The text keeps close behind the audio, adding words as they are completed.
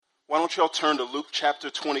Why don't y'all turn to Luke chapter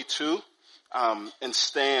 22 and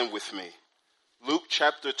stand with me. Luke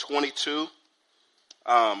chapter 22,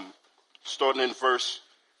 starting in verse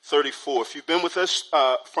 34. If you've been with us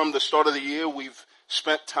from the start of the year, we've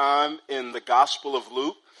spent time in the Gospel of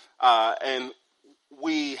Luke, and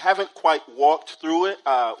we haven't quite walked through it.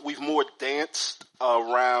 We've more danced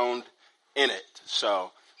around in it.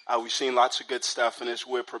 So we've seen lots of good stuff, and as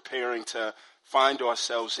we're preparing to find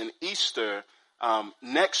ourselves in Easter,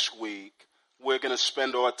 next week, we're going to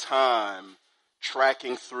spend our time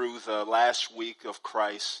tracking through the last week of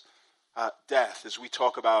Christ's death as we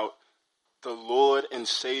talk about the Lord and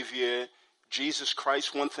Savior, Jesus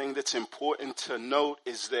Christ. One thing that's important to note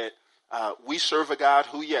is that we serve a God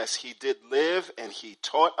who, yes, he did live and he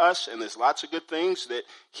taught us, and there's lots of good things that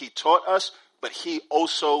he taught us, but he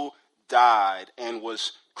also died and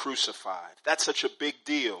was crucified. That's such a big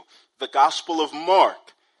deal. The Gospel of Mark,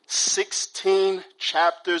 16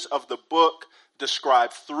 chapters of the book describe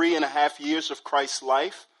 3.5 years of Christ's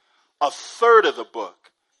life. A third of the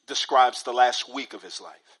book describes the last week of his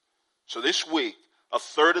life. So this week, a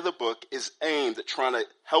third of the book is aimed at trying to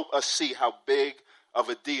help us see how big of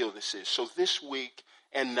a deal this is. So this week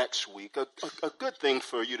and next week, a good thing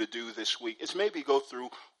for you to do this week is maybe go through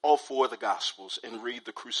all 4 of the Gospels and read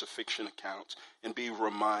the crucifixion accounts and be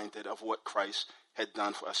reminded of what Christ had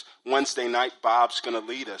done for us. Wednesday night, Bob's going to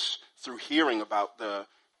lead us through hearing about the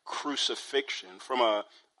crucifixion from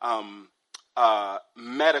a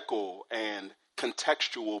medical and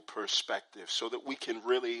contextual perspective so that we can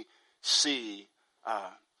really see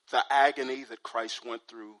the agony that Christ went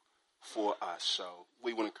through for us. So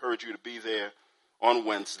we would encourage you to be there on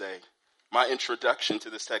Wednesday. My introduction to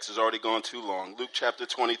this text has already gone too long. Luke chapter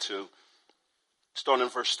 22, starting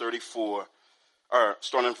in verse 34, or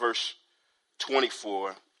starting in verse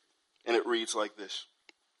 24, and it reads like this.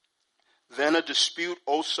 Then a dispute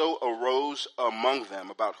also arose among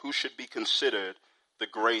them about who should be considered the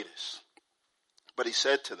greatest. But he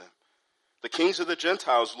said to them, the kings of the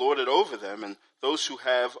Gentiles lord it over them, and those who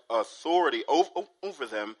have authority over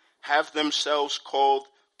them have themselves called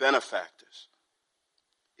benefactors.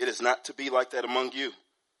 It is not to be like that among you.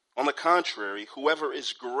 On the contrary, whoever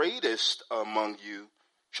is greatest among you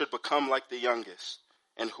should become like the youngest,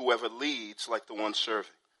 and whoever leads like the one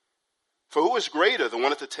serving. For who is greater, the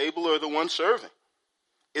one at the table or the one serving?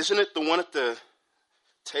 Isn't it the one at the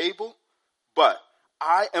table? But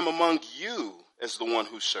I am among you as the one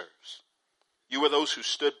who serves. You are those who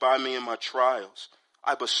stood by me in my trials.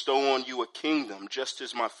 I bestow on you a kingdom, just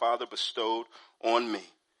as my Father bestowed on me,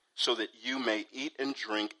 so that you may eat and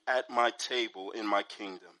drink at my table in my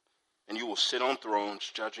kingdom, and you will sit on thrones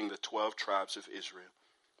judging the 12 tribes of Israel.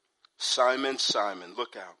 Simon, Simon,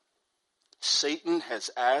 look out. Satan has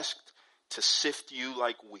asked to sift you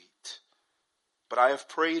like wheat, but I have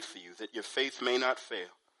prayed for you that your faith may not fail.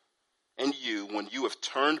 And you, when you have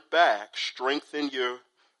turned back, strengthen your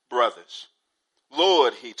brothers.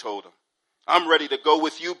 Lord, he told him, I'm ready to go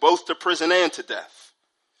with you both to prison and to death.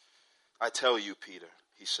 I tell you, Peter,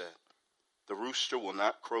 he said, the rooster will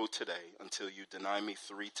not crow today until you deny me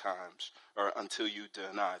 3 times, or until you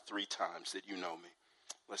deny 3 times that you know me.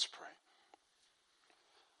 Let's pray.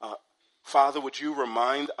 Father, would you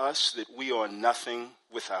remind us that we are nothing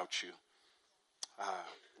without you?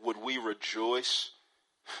 Would we rejoice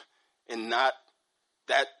in not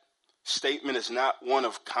that statement is not one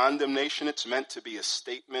of condemnation. It's meant to be a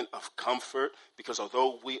statement of comfort, because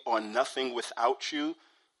although we are nothing without you,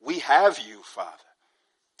 we have you, Father.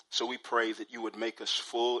 So we pray that you would make us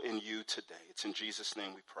full in you today. It's in Jesus'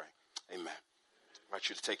 name we pray. Amen. I invite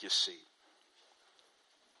you to take your seat.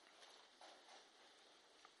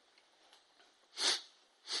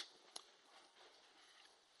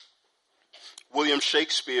 William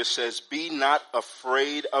Shakespeare says, be not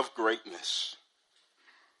afraid of greatness.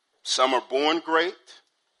 Some are born great,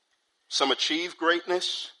 some achieve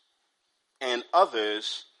greatness, and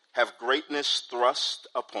others have greatness thrust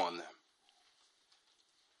upon them.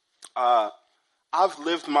 I've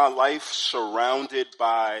lived my life surrounded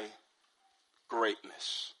by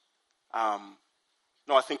greatness.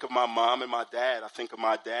 I think of my mom and my dad. I think of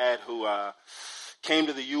my dad who came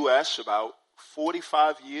to the U.S. about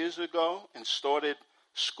 45 years ago and started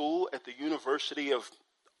school at the University of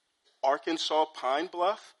Arkansas, Pine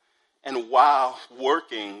Bluff. And while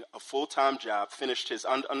working a full-time job, finished his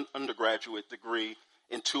undergraduate degree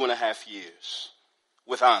in 2.5 years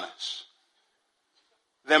with honors.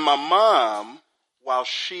 Then my mom, while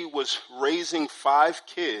she was raising 5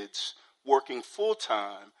 kids, working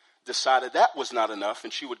full-time, decided that was not enough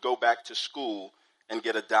and she would go back to school and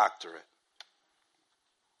get a doctorate.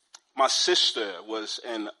 My sister was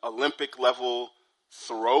an Olympic-level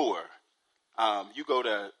thrower. You go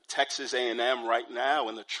to Texas A&M right now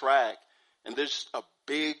in the track, and there's a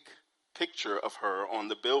big picture of her on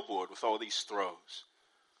the billboard with all these throws.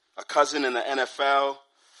 A cousin in the NFL,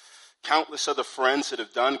 countless other friends that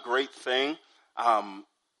have done great things.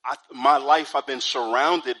 My life, I've been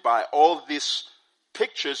surrounded by all these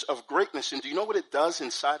pictures of greatness. And do you know what it does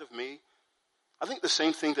inside of me? I think the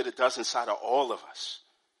same thing that it does inside of all of us.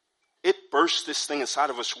 It bursts this thing inside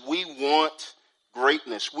of us. We want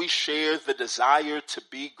greatness. We share the desire to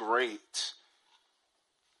be great.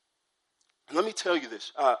 And let me tell you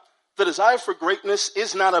this. The desire for greatness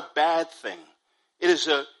is not a bad thing. It is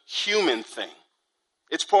a human thing.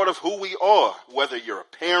 It's part of who we are, whether you're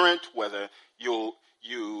a parent, whether you're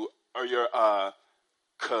a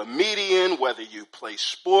comedian, whether you play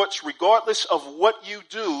sports, regardless of what you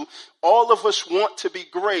do, all of us want to be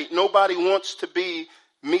great. Nobody wants to be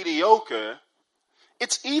mediocre.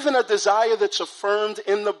 It's even a desire that's affirmed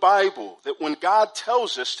in the Bible, that when God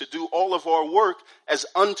tells us to do all of our work as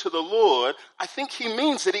unto the Lord, I think he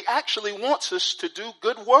means that he actually wants us to do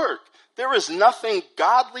good work. There is nothing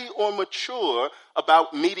godly or mature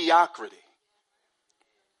about mediocrity.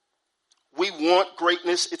 We want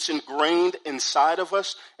greatness. It's ingrained inside of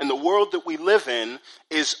us. And the world that we live in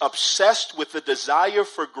is obsessed with the desire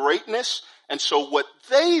for greatness. And so what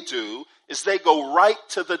they do is they go right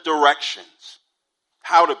to the directions.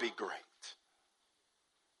 How to be great.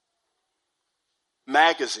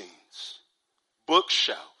 Magazines,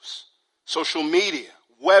 bookshelves, social media,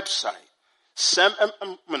 website,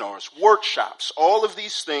 seminars, workshops, all of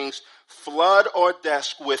these things flood our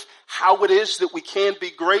desk with how it is that we can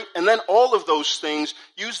be great. And then all of those things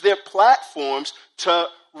use their platforms to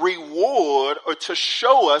reward or to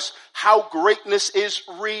show us how greatness is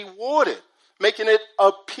rewarded, making it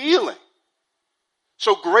appealing.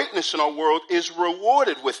 So greatness in our world is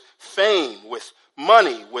rewarded with fame, with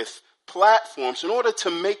money, with platforms in order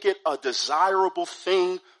to make it a desirable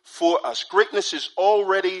thing for us. Greatness is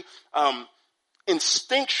already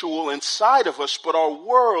instinctual inside of us, but our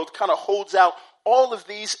world kind of holds out all of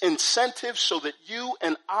these incentives so that you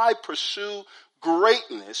and I pursue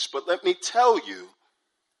greatness. But let me tell you,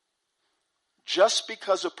 just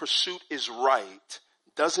because a pursuit is right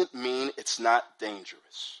doesn't mean it's not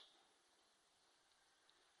dangerous.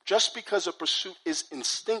 Just because a pursuit is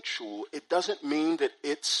instinctual, it doesn't mean that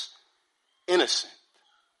it's innocent.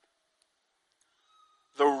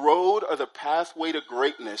 The road or the pathway to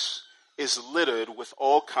greatness is littered with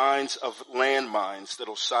all kinds of landmines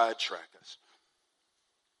that'll sidetrack us.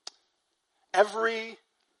 Every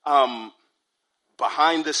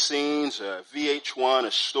behind the scenes, VH1,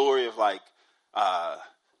 a story of like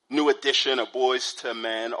New Edition, or Boys to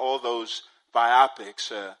Men, all those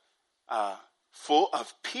biopics full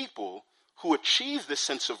of people who achieve this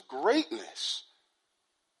sense of greatness.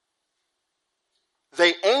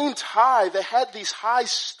 They aimed high, they had these high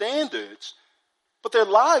standards, but their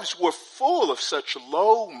lives were full of such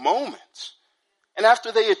low moments. And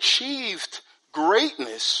after they achieved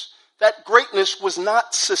greatness, that greatness was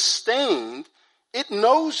not sustained, it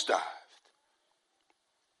nosedived.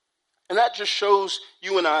 And that just shows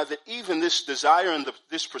you and I that even this desire and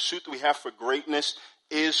this pursuit that we have for greatness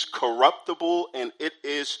is corruptible and it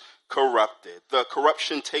is corrupted. The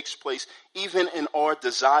corruption takes place even in our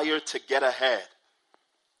desire to get ahead.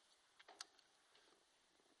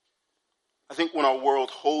 I think when our world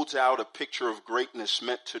holds out a picture of greatness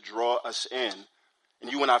meant to draw us in,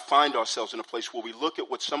 and you and I find ourselves in a place where we look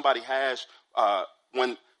at what somebody has,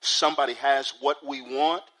 when somebody has what we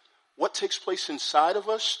want, what takes place inside of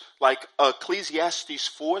us, like Ecclesiastes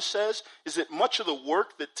 4 says, is that much of the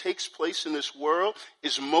work that takes place in this world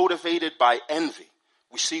is motivated by envy.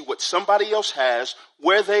 We see what somebody else has,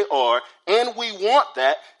 where they are, and we want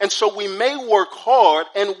that. And so we may work hard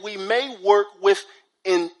and we may work with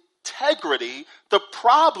integrity. The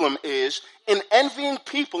problem is, in envying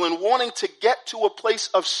people and wanting to get to a place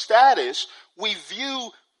of status, we view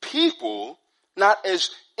people not as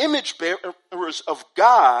image bearers of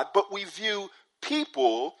God, but we view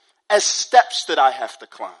people as steps that I have to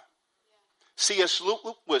climb. C.S.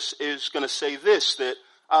 Lewis is going to say this, that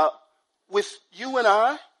with you and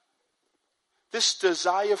I, this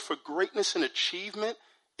desire for greatness and achievement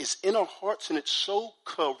is in our hearts, and it's so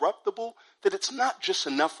corruptible that it's not just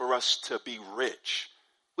enough for us to be rich.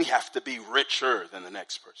 We have to be richer than the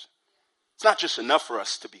next person. It's not just enough for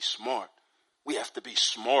us to be smart. We have to be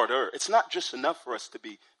smarter. It's not just enough for us to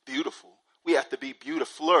be beautiful. We have to be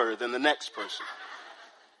beautifuler than the next person.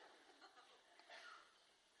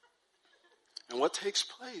 And what takes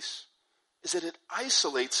place is that it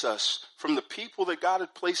isolates us from the people that God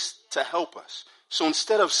had placed to help us. So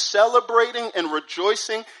instead of celebrating and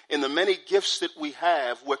rejoicing in the many gifts that we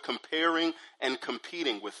have, we're comparing and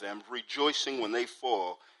competing with them, rejoicing when they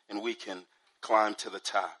fall and we can climb to the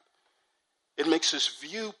top. It makes us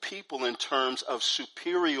view people in terms of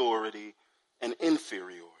superiority and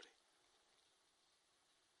inferiority.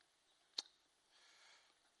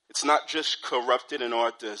 It's not just corrupted in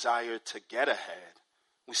our desire to get ahead.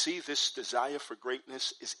 We see this desire for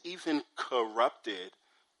greatness is even corrupted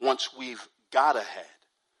once we've got ahead.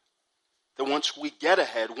 That once we get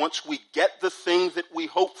ahead, once we get the thing that we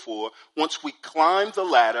hope for, once we climb the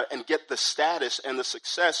ladder and get the status and the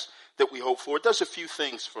success that we hope for, it does a few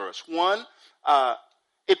things for us. One,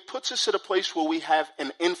 it puts us at a place where we have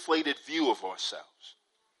an inflated view of ourselves.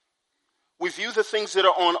 We view the things that are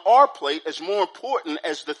on our plate as more important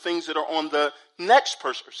as the things that are on the next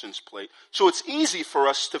person's plate. So it's easy for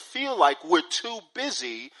us to feel like we're too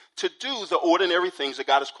busy to do the ordinary things that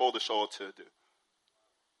God has called us all to do.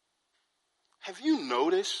 Have you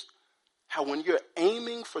noticed how when you're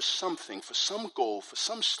aiming for something, for some goal, for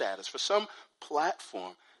some status, for some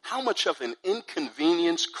platform, how much of an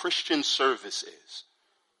inconvenience Christian service is?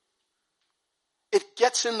 It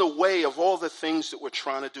gets in the way of all the things that we're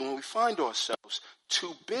trying to do, and we find ourselves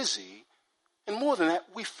too busy. And more than that,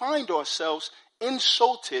 we find ourselves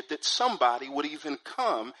insulted that somebody would even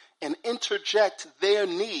come and interject their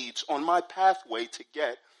needs on my pathway to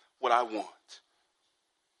get what I want.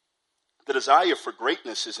 The desire for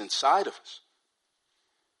greatness is inside of us.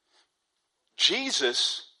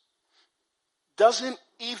 Jesus doesn't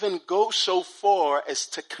even go so far as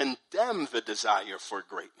to condemn the desire for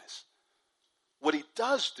greatness. What he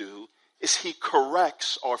does do is he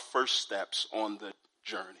corrects our first steps on the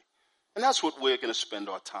journey. And that's what we're going to spend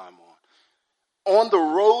our time on. On the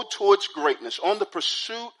road towards greatness, on the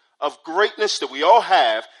pursuit of greatness that we all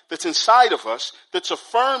have, that's inside of us, that's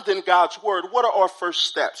affirmed in God's word, what are our first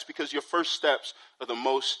steps? Because your first steps are the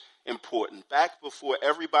most important. Back before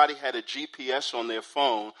everybody had a GPS on their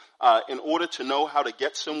phone, in order to know how to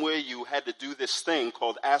get somewhere, you had to do this thing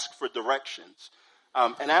called ask for directions.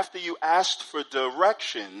 And after you asked for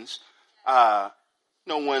directions,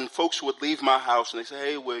 when folks would leave my house and they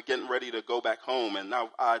say, hey, we're getting ready to go back home. And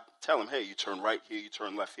now I'd tell them, hey, you turn right here, you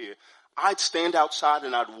turn left here. I'd stand outside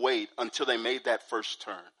and I'd wait until they made that first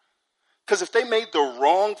turn. Because if they made the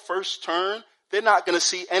wrong first turn, they're not going to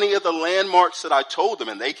see any of the landmarks that I told them.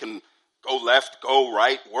 And they can go left, go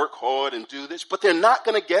right, work hard and do this. But they're not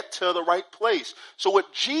going to get to the right place. So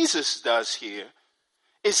what Jesus does here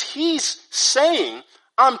is he's saying,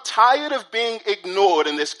 I'm tired of being ignored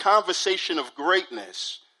in this conversation of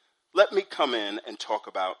greatness. Let me come in and talk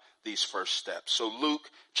about these first steps. So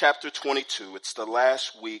Luke chapter 22, it's the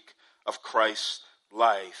last week of Christ's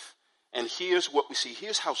life. And here's what we see.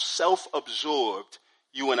 Here's how self-absorbed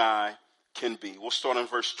you and I can be. We'll start on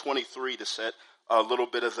verse 23 to set a little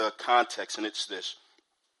bit of the context, and it's this.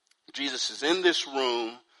 Jesus is in this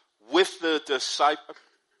room with the disciples.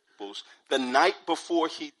 The night before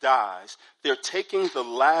he dies, they're taking the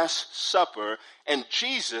Last Supper, and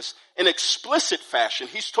Jesus, in explicit fashion,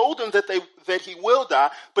 he's told them that he will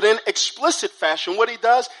die, but in explicit fashion, what he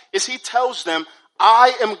does is he tells them,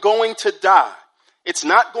 I am going to die. It's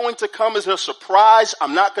not going to come as a surprise.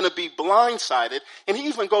 I'm not going to be blindsided. And he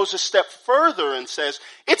even goes a step further and says,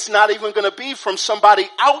 it's not even going to be from somebody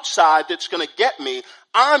outside that's going to get me.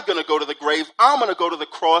 I'm going to go to the grave. I'm going to go to the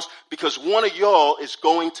cross because one of y'all is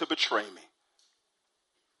going to betray me.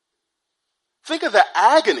 Think of the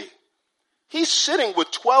agony. He's sitting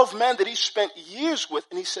with 12 men that he spent years with,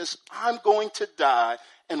 and he says, I'm going to die,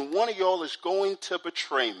 and one of y'all is going to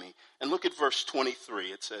betray me. And look at verse 23.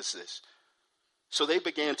 It says this. So they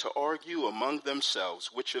began to argue among themselves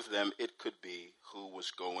which of them it could be who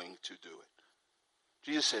was going to do it.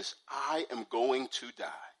 Jesus says, I am going to die.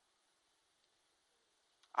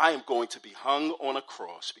 I am going to be hung on a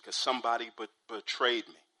cross because somebody betrayed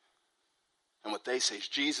me. And what they say is,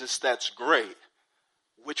 Jesus, that's great.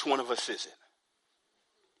 Which one of us is it?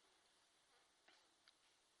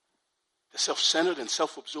 They're self-centered and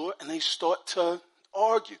self-absorbed, and they start to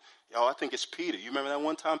argue. I think it's Peter. You remember that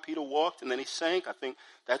one time Peter walked and then he sank? I think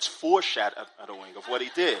that's foreshadowing of what he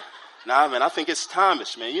did. I think it's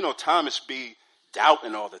Thomas, man. You know, Thomas be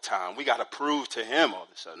doubting all the time. We got to prove to him all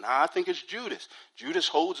this stuff. I think it's Judas. Judas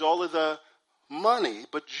holds all of the money,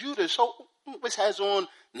 but Judas always has on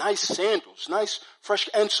nice sandals, nice fresh.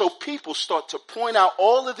 And so people start to point out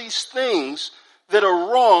all of these things that are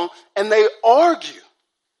wrong, and they argue.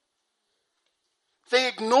 They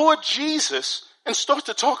ignore Jesus and start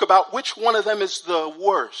to talk about which one of them is the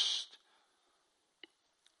worst.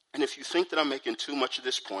 And if you think that I'm making too much of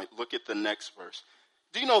this point, look at the next verse.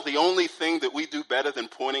 Do you know the only thing that we do better than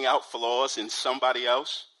pointing out flaws in somebody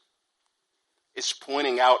else is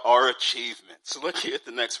pointing out our achievements? Look here at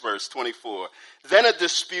the next verse, 24. Then a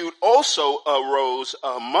dispute also arose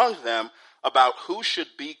among them about who should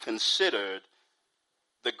be considered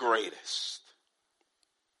the greatest.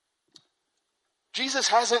 Jesus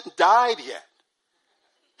hasn't died yet.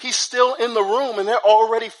 He's still in the room, and they're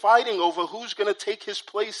already fighting over who's going to take his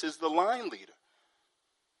place as the line leader.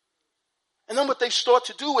 And then what they start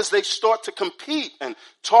to do is they start to compete and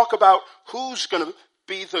talk about who's going to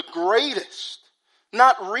be the greatest,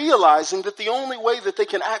 not realizing that the only way that they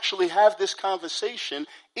can actually have this conversation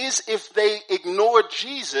is if they ignore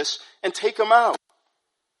Jesus and take him out.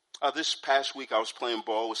 This past week I was playing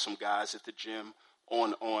ball with some guys at the gym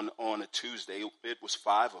on a Tuesday. It was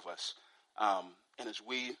 5 of us. And as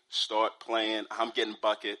we start playing, I'm getting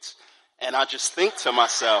buckets. And I just think to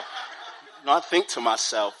myself,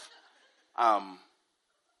 I'm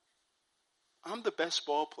the best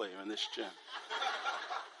ball player in this gym.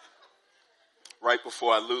 Right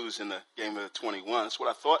before I lose in the game of the 21. That's what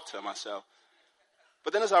I thought to myself.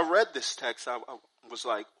 But then as I read this text, I was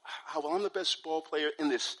like, well, I'm the best ball player in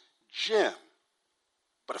this gym.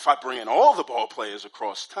 But if I bring in all the ball players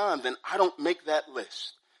across time, then I don't make that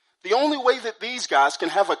list. The only way that these guys can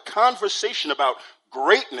have a conversation about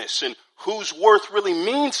greatness and whose worth really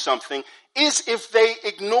means something is if they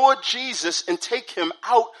ignore Jesus and take him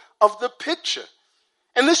out of the picture.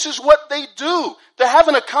 And this is what they do. They're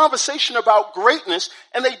having a conversation about greatness,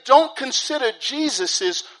 and they don't consider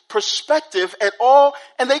Jesus' perspective at all,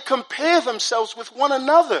 and they compare themselves with one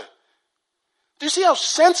another. Do you see how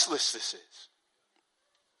senseless this is?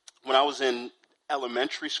 When I was in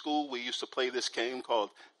elementary school, we used to play this game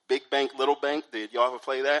called Big Bank, Little Bank. Did y'all ever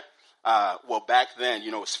play that? Well, back then,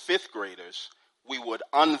 as 5th graders, we would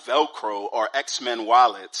unvelcro our X-Men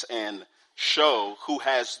wallets and show who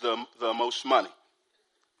has the most money.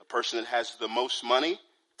 The person that has the most money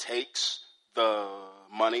takes the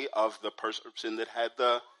money of the person that had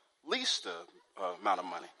the least amount of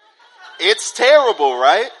money. It's terrible,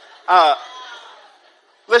 right?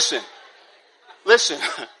 Listen.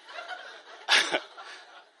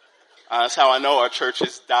 That's how I know our church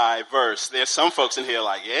is diverse. There's some folks in here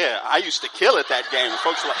like, yeah, I used to kill at that game. And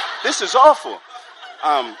folks are like, this is awful.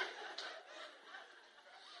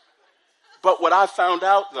 But what I found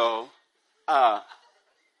out, though,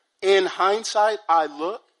 in hindsight, I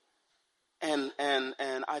look and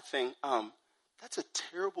I think, that's a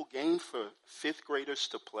terrible game for 5th graders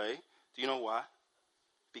to play. Do you know why?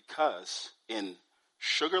 Because in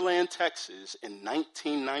Sugar Land, Texas, in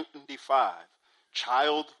 1995,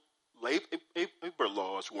 child labor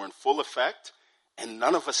laws were in full effect, and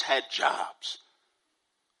none of us had jobs.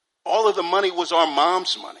 All of the money was our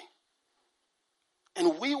mom's money.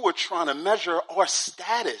 And we were trying to measure our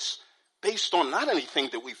status based on not anything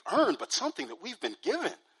that we've earned, but something that we've been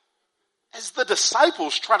given. As the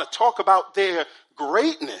disciples try to talk about their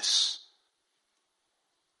greatness,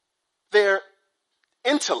 their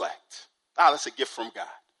intellect, that's a gift from God.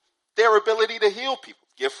 Their ability to heal people,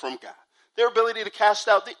 gift from God. Their ability to cast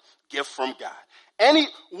out gift from God.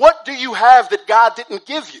 What do you have that God didn't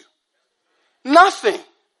give you? Nothing.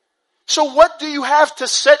 So what do you have to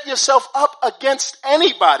set yourself up against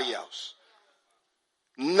anybody else?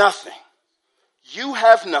 Nothing. You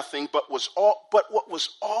have nothing but what was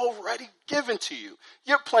already given to you.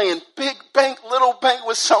 You're playing big bank, little bank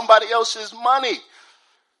with somebody else's money.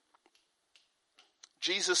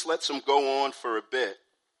 Jesus lets them go on for a bit.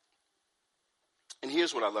 And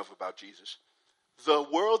here's what I love about Jesus. The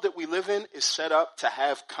world that we live in is set up to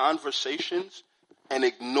have conversations and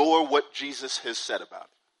ignore what Jesus has said about it.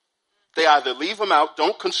 They either leave him out,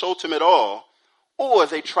 don't consult him at all, or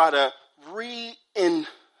they try to reinterpret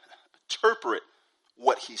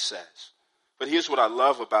what he says. But here's what I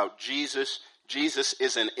love about Jesus. Jesus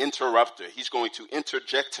is an interrupter. He's going to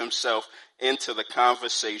interject himself into the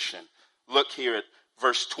conversation. Look here at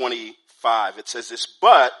verse 25. It says this,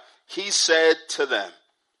 but he said to them.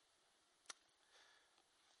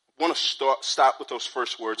 I want to stop with those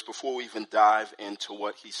first words before we even dive into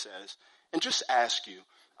what he says. And just ask you,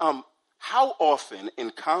 how often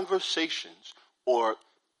in conversations or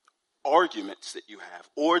arguments that you have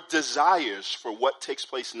or desires for what takes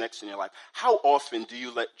place next in your life, how often do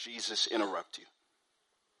you let Jesus interrupt you?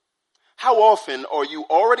 How often are you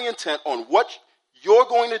already intent on what you're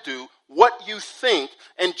going to do, what you think,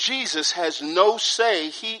 and Jesus has no say,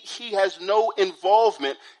 he has no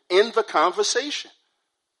involvement in the conversation?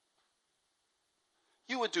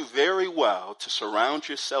 You would do very well to surround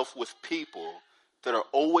yourself with people that are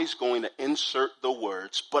always going to insert the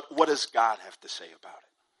words, but what does God have to say about it?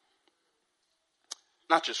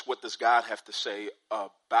 not just what does God have to say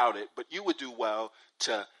about it, but you would do well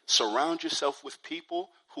to surround yourself with people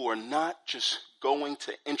who are not just going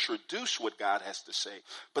to introduce what God has to say,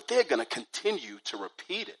 but they're going to continue to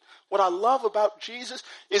repeat it. What I love about Jesus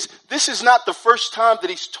is this is not the first time that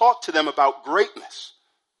he's talked to them about greatness.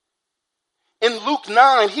 In Luke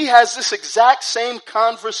 9, he has this exact same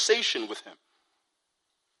conversation with him.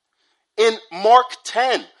 In Mark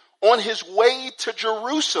 10, on his way to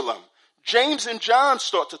Jerusalem, James and John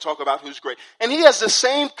start to talk about who's great. And he has the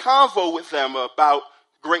same convo with them about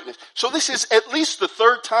greatness. So this is at least the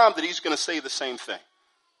third time that he's going to say the same thing.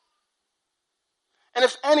 And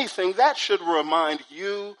if anything, that should remind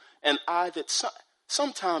you and I that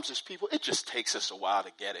sometimes as people, it just takes us a while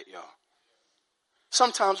to get it, y'all.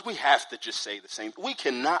 Sometimes we have to just say the same. We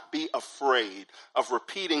cannot be afraid of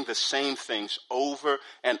repeating the same things over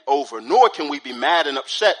and over, nor can we be mad and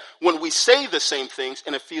upset when we say the same things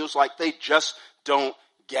and it feels like they just don't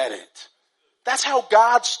get it. That's how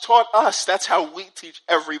God's taught us. That's how we teach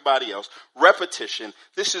everybody else. Repetition.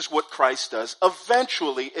 This is what Christ does.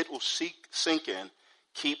 Eventually, it will sink in.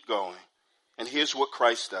 Keep going. And here's what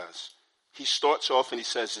Christ does. He starts off and he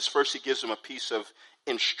says this. First, he gives them a piece of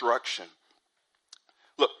instruction.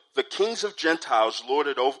 Look, the kings of Gentiles lord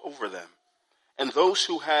it over them, and those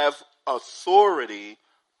who have authority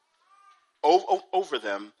over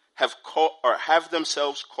them have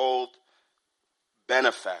themselves called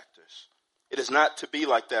benefactors. It is not to be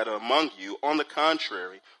like that among you. On the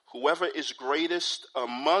contrary, whoever is greatest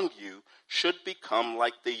among you should become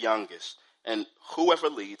like the youngest, and whoever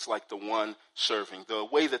leads like the one serving. The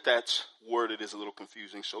way that that's worded is a little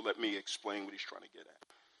confusing, so let me explain what he's trying to get at.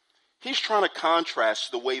 He's trying to contrast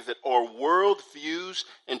the way that our world views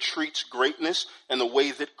and treats greatness and the way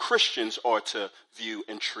that Christians are to view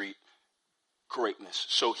and treat greatness.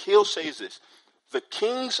 So he'll say this: the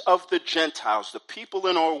kings of the Gentiles, the people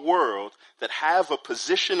in our world that have a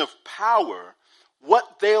position of power,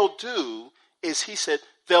 what they'll do is, he said,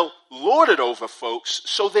 they'll lord it over folks,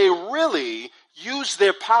 so they really use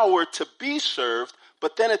their power to be served,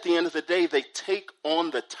 but then at the end of the day, they take on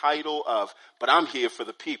the title of, but I'm here for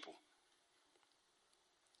the people.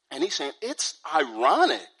 And he's saying it's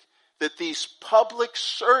ironic that these public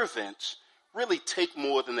servants really take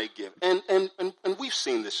more than they give. And we've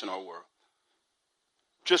seen this in our world.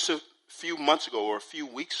 Just a few months ago or a few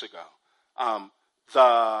weeks ago,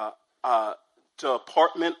 the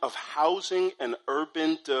Department of Housing and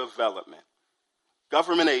Urban Development,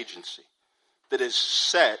 government agency that is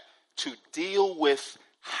set to deal with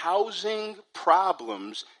housing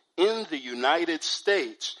problems in the United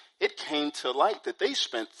States, it came to light that they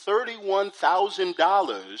spent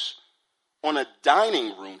 $31,000 on a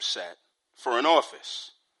dining room set for an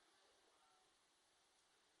office.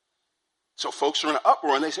 So folks are in an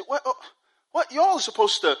uproar and they say, what? Y'all are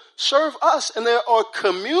supposed to serve us, and there are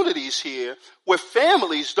communities here where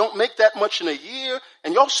families don't make that much in a year,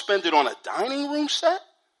 and y'all spend it on a dining room set?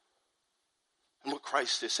 And what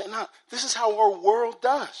Christ is saying, this is how our world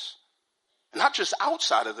does. Not just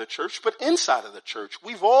outside of the church, but inside of the church.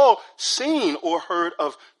 We've all seen or heard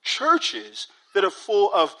of churches that are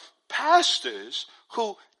full of pastors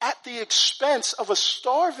who, at the expense of a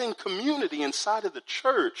starving community inside of the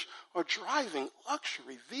church, are driving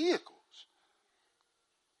luxury vehicles.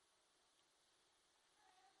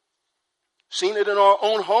 Seen it in our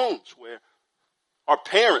own homes where our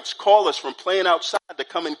parents call us from playing outside to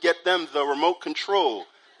come and get them the remote control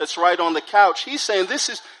that's right on the couch. He's saying this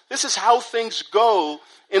is how things go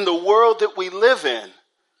in the world that we live in.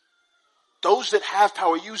 Those that have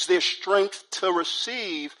power use their strength to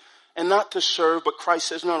receive and not to serve. But Christ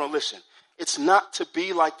says, no, listen. It's not to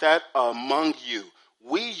be like that among you.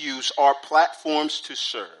 We use our platforms to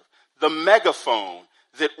serve. The megaphone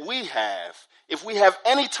that we have, if we have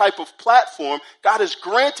any type of platform, God has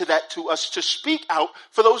granted that to us to speak out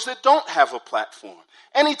for those that don't have a platform.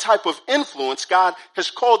 Any type of influence, God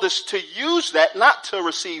has called us to use that, not to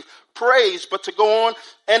receive praise, but to go on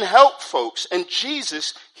and help folks. And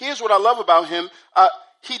Jesus, here's what I love about him.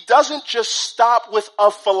 He doesn't just stop with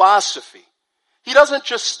a philosophy. He doesn't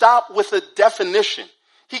just stop with a definition.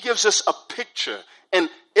 He gives us a picture, an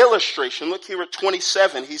illustration. Look here at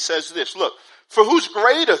 27. He says this, look, for who's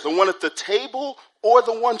greater, the one at the table or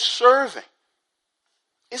the one serving?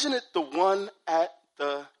 Isn't it the one at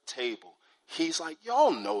the table? He's like,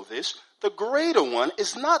 y'all know this. The greater one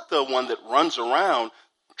is not the one that runs around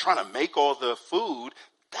trying to make all the food.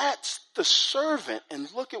 That's the servant.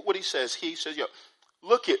 And look at what he says. He says,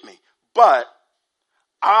 look at me. But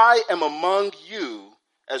I am among you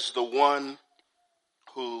as the one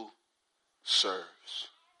who serves.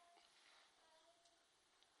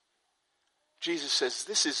 Jesus says,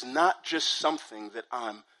 this is not just something that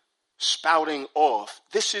I'm spouting off.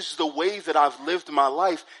 This is the way that I've lived my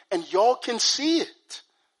life, and y'all can see it.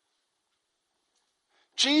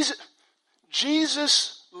 Jesus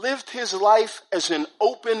lived his life as an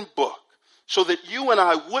open book so that you and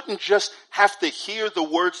I wouldn't just have to hear the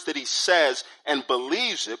words that he says and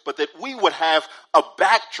believes it, but that we would have a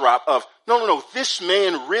backdrop of, no, this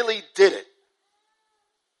man really did it.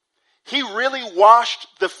 He really washed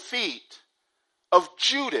the feet of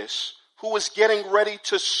Judas, who was getting ready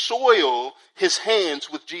to soil his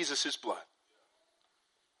hands with Jesus' blood.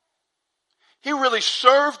 He really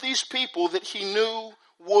served these people that he knew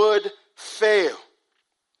would fail.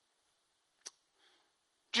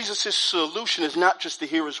 Jesus' solution is not just to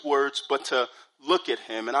hear his words, but to look at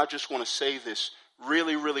him. And I just want to say this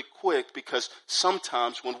really, really quick, because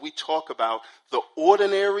sometimes when we talk about the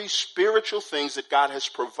ordinary spiritual things that God has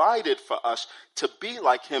provided for us to be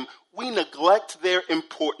like him, we neglect their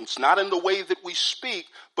importance, not in the way that we speak,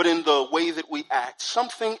 but in the way that we act.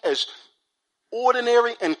 Something as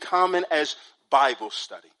ordinary and common as Bible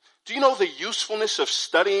study. Do you know the usefulness of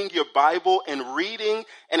studying your Bible and reading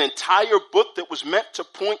an entire book that was meant to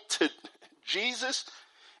point to Jesus?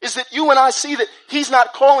 Is that you and I see that he's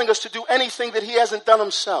not calling us to do anything that he hasn't done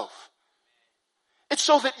himself. It's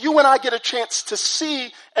so that you and I get a chance to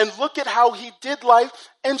see and look at how he did life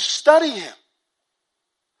and study him.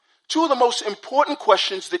 Two of the most important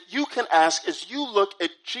questions that you can ask as you look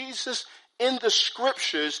at Jesus in the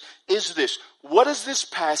scriptures is this: what does this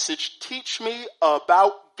passage teach me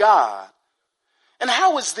about God? And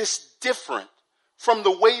how is this different from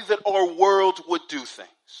the way that our world would do things?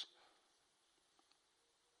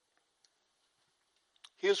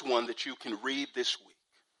 Here's one that you can read this week.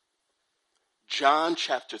 John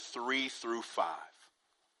chapter 3 through 5.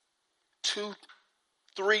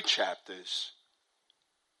 3 chapters.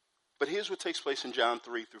 But here's what takes place in John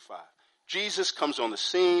 3 through 5. Jesus comes on the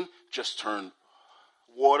scene, just turned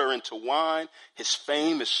water into wine. His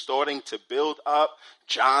fame is starting to build up.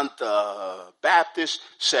 John the Baptist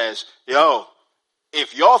says,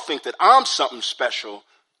 if y'all think that I'm something special,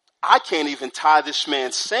 I can't even tie this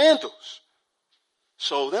man's sandals.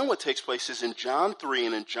 So then what takes place is in John 3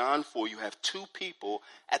 and in John 4, you have two people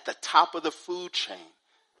at the top of the food chain.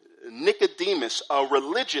 Nicodemus, a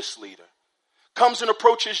religious leader, comes and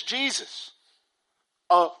approaches Jesus.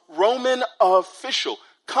 A Roman official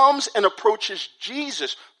comes and approaches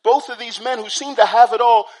Jesus. Both of these men who seem to have it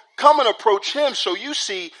all come and approach him. So you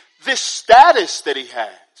see this status that he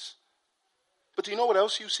has. But do you know what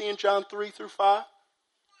else you see in John 3 through 5?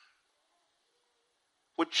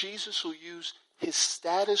 What Jesus will use his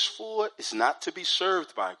status for is not to be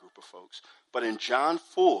served by a group of folks. But in John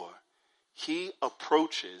 4, he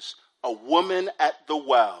approaches a woman at the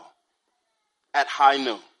well at high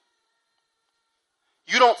noon.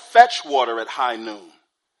 You don't fetch water at high noon.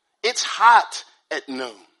 It's hot at noon.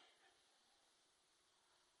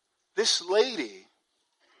 This lady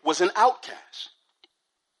was an outcast.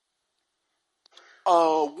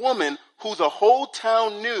 A woman who the whole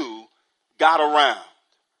town knew got around.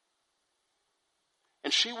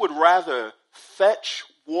 And she would rather fetch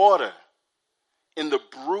water in the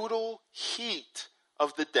brutal heat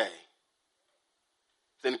of the day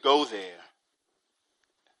than go there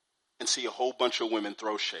and see a whole bunch of women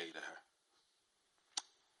throw shade at her.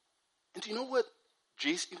 And do you know what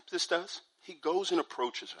Jesus does? He goes and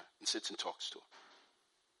approaches her and sits and talks to her.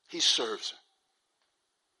 He serves her.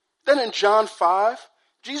 Then in John 5,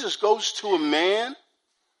 Jesus goes to a man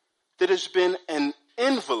that has been an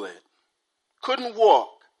invalid, couldn't walk,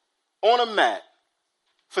 on a mat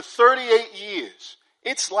for 38 years.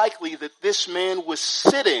 It's likely that this man was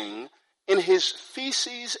sitting in his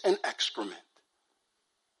feces and excrement.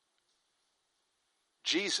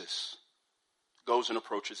 Jesus goes and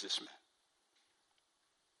approaches this man.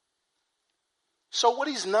 So what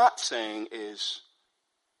he's not saying is,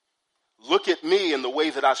 look at me in the way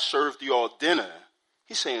that I served you all dinner.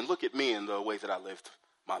 He's saying, look at me in the way that I lived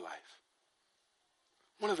my life.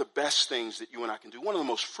 One of the best things that you and I can do, one of the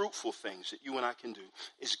most fruitful things that you and I can do,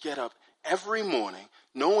 is get up every morning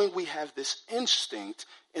knowing we have this instinct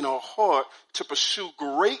in our heart to pursue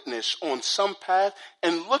greatness on some path,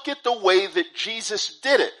 and look at the way that Jesus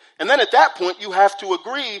did it. And then at that point, you have to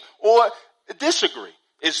agree or disagree.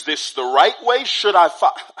 Is this the right way? Should I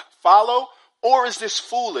follow? Or is this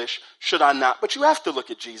foolish? Should I not? But you have to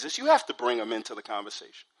look at Jesus. You have to bring him into the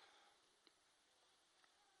conversation.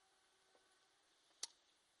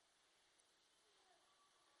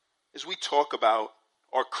 As we talk about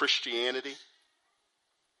our Christianity,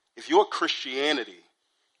 if your Christianity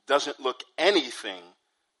doesn't look anything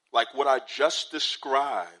like what I just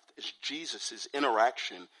described is Jesus'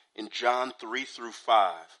 interaction in John 3 through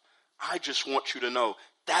 5. I just want you to know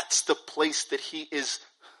that's the place that he is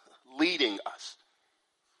leading us.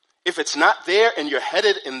 If it's not there and you're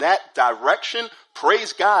headed in that direction,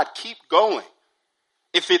 praise God, keep going.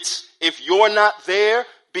 If you're not there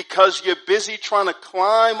because you're busy trying to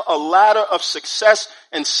climb a ladder of success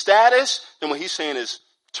and status, then what he's saying is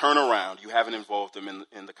turn around. You haven't involved them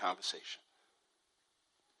in the conversation.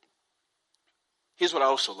 Here's what I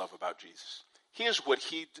also love about Jesus. Here's what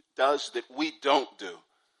he does that we don't do.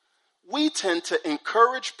 We tend to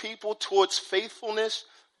encourage people towards faithfulness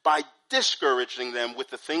by discouraging them with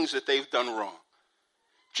the things that they've done wrong.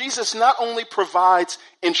 Jesus not only provides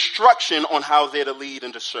instruction on how they're to lead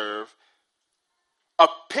and to serve, a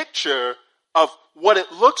picture of what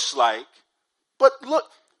it looks like, but look,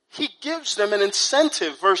 he gives them an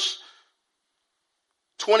incentive. Verse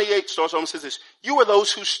 28 starts off and says this: you are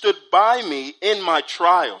those who stood by me in my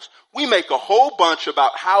trials. We make a whole bunch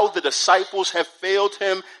about how the disciples have failed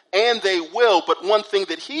him, and they will. But one thing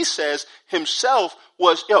that he says himself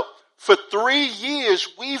was, for 3 years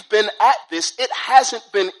we've been at this. It hasn't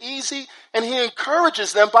been easy. And he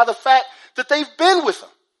encourages them by the fact that they've been with him.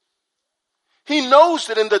 He knows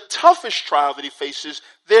that in the toughest trial that he faces,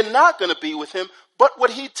 they're not going to be with him. But what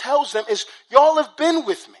he tells them is, y'all have been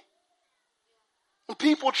with me. When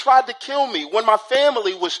people tried to kill me, when my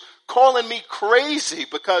family was calling me crazy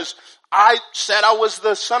because I said I was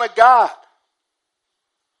the Son of God,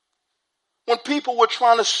 when people were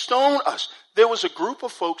trying to stone us, there was a group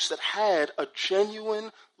of folks that had a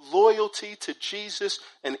genuine loyalty to Jesus,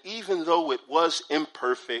 and even though it was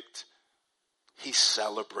imperfect, he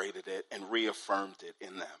celebrated it and reaffirmed it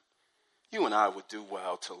in them. You and I would do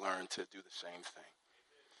well to learn to do the same thing.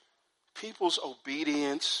 People's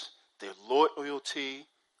obedience, their loyalty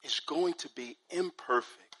is going to be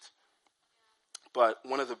imperfect. But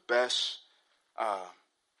one of the best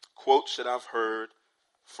quotes that I've heard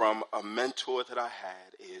from a mentor that I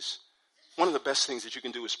had is, one of the best things that you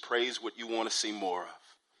can do is praise what you want to see more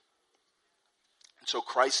of. And so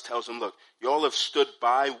Christ tells them, look, y'all have stood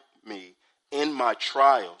by me in my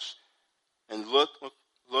trials. And look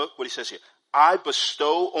what he says here. I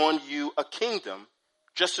bestow on you a kingdom,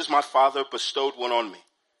 just as my Father bestowed one on me,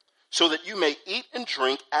 so that you may eat and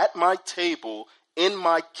drink at my table in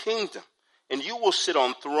my kingdom. And you will sit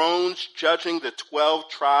on thrones judging the 12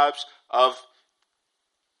 tribes of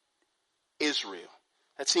Israel.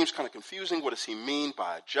 That seems kind of confusing. What does he mean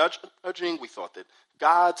by judging? We thought that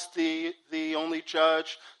God's the only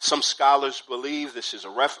judge. Some scholars believe this is a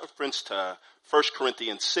reference to 1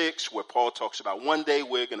 Corinthians 6, where Paul talks about one day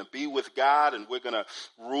we're going to be with God and we're going to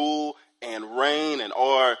rule and reign, and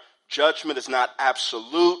our judgment is not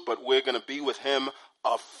absolute, but we're going to be with him,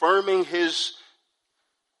 affirming his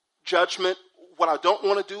judgment. What I don't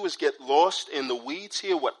want to do is get lost in the weeds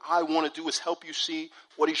here. What I want to do is help you see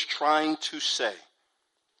what he's trying to say.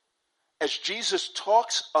 As Jesus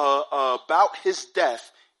talks about his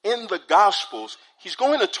death in the Gospels, he's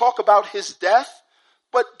going to talk about his death,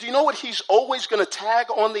 but do you know what he's always going to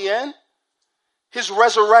tag on the end? His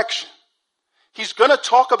resurrection. He's going to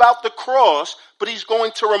talk about the cross, but he's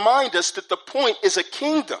going to remind us that the point is a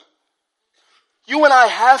kingdom. You and I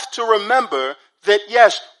have to remember that,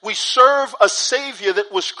 yes, we serve a Savior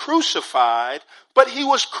that was crucified, but he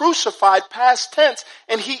was crucified past tense,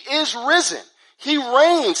 and he is risen. He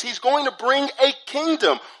reigns. He's going to bring a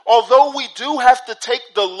kingdom. Although we do have to take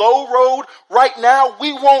the low road right now,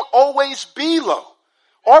 we won't always be low.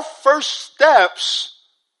 Our first steps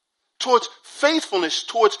towards faithfulness,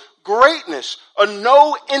 towards greatness, are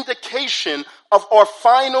no indication of our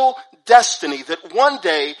final destiny. That one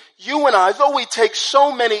day, you and I, though we take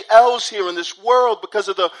so many L's here in this world because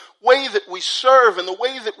of the way that we serve and the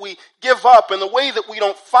way that we give up and the way that we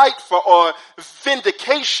don't fight for our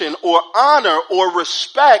vindication or honor or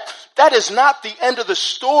respect, that is not the end of the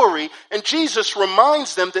story. And Jesus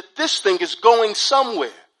reminds them that this thing is going somewhere.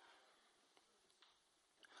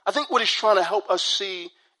 I think what he's trying to help us see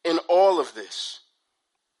in all of this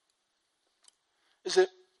is that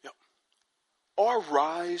our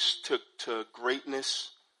rise to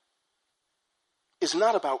greatness is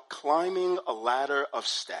not about climbing a ladder of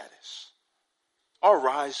status. Our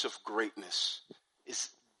rise of greatness is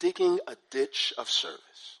digging a ditch of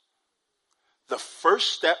service. The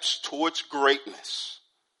first steps towards greatness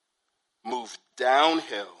move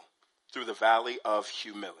downhill through the valley of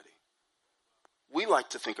humility. We like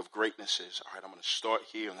to think of greatness as, all right, I'm going to start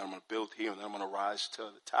here, and then I'm going to build here, and then I'm going to rise to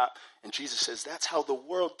the top. And Jesus says that's how the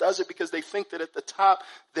world does it, because they think that at the top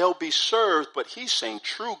they'll be served. But he's saying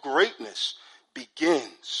true greatness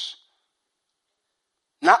begins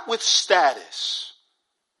not with status,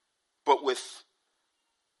 but with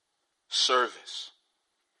service.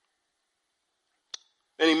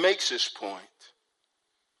 And he makes his point,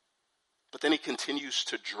 but then he continues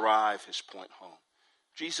to drive his point home.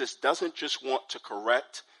 Jesus doesn't just want to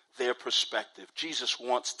correct their perspective. Jesus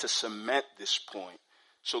wants to cement this point.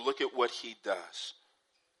 So look at what he does.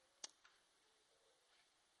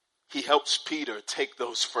 He helps Peter take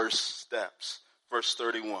those first steps. Verse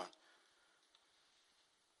 31.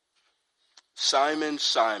 Simon,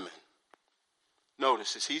 Simon.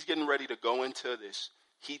 Notice, as he's getting ready to go into this,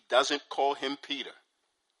 he doesn't call him Peter.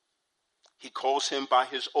 He calls him by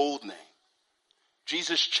his old name.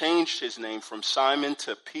 Jesus changed his name from Simon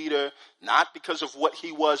to Peter, not because of what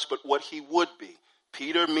he was, but what he would be.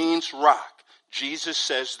 Peter means rock. Jesus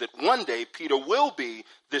says that one day Peter will be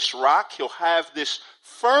this rock. He'll have this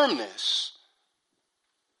firmness.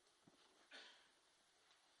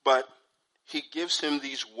 But he gives him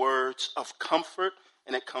these words of comfort,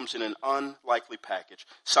 and it comes in an unlikely package.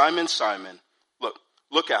 Simon, Simon,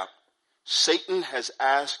 look out. Satan has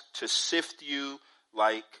asked to sift you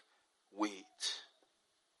like wheat.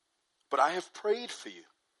 But I have prayed for you,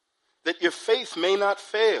 that your faith may not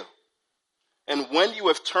fail. And when you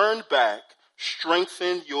have turned back,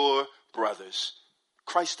 strengthen your brothers.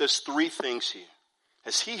 Christ does three things here.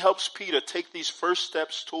 As he helps Peter take these first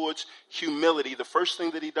steps towards humility, the first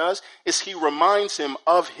thing that he does is he reminds him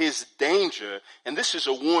of his danger. And this is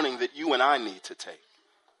a warning that you and I need to take.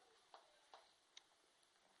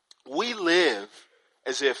 We live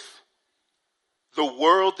as if the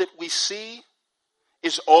world that we see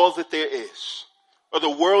is all that there is. Or the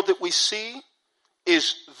world that we see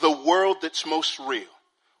is the world that's most real.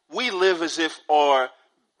 We live as if our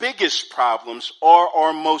biggest problems are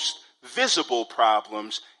our most visible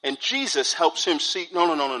problems, and Jesus helps him see,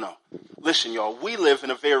 no. Listen, y'all, we live in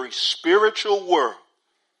a very spiritual world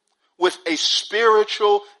with a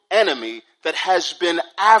spiritual enemy that has been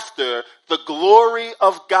after the glory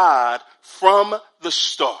of God from the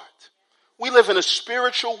start. We live in a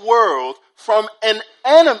spiritual world from an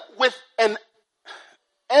enemy, with an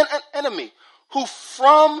enemy who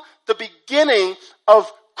from the beginning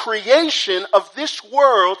of creation of this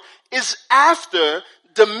world is after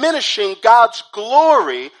diminishing God's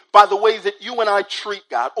glory by the way that you and I treat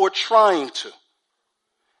God, or trying to.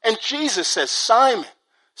 And Jesus says, Simon,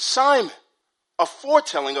 Simon, a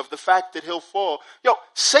foretelling of the fact that he'll fall.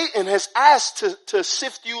 Satan has asked to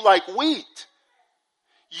sift you like wheat.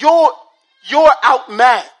 You're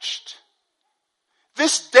outmatched.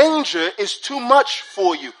 This danger is too much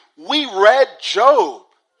for you. We read Job.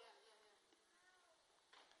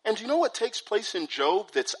 And do you know what takes place in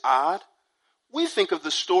Job that's odd? We think of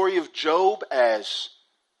the story of Job as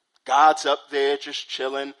God's up there just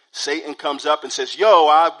chilling. Satan comes up and says,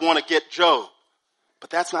 I want to get Job. But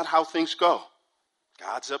that's not how things go.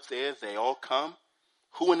 God's up there. They all come.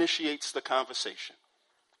 Who initiates the conversation?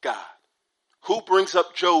 God. Who brings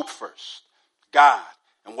up Job first? God.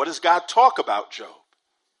 And what does God talk about Job?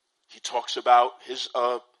 He talks about his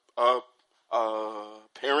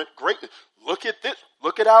apparent greatness. Look at this.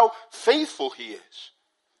 Look at how faithful he is.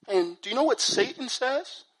 And do you know what Satan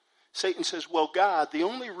says? Satan says, God, the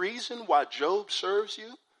only reason why Job serves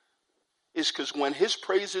you is because when his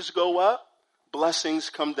praises go up, blessings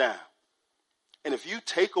come down. And if you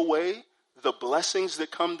take away the blessings that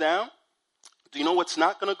come down, do you know what's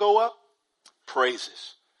not going to go up?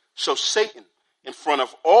 Praises. So Satan, in front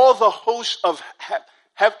of all the hosts of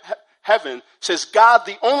heaven, says, God,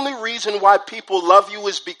 the only reason why people love you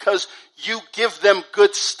is because you give them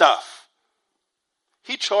good stuff.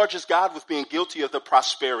 He charges God with being guilty of the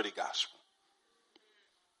prosperity gospel.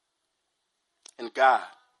 And God,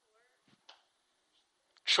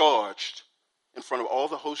 charged in front of all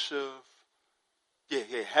the hosts of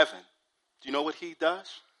heaven, do you know what he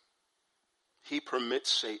does? He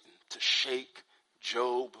permits Satan to shake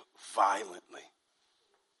Job violently.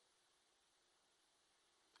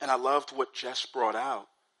 And I loved what Jess brought out.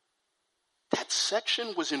 That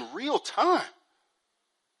section was in real time.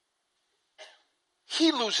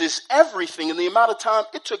 He loses everything in the amount of time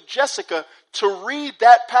it took Jessica to read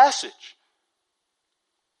that passage.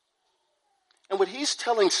 And what he's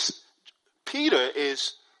telling Peter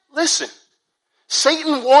is, listen,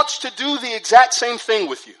 Satan wants to do the exact same thing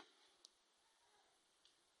with you.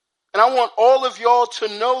 And I want all of y'all to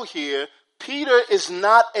know here, Peter is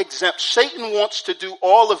not exempt. Satan wants to do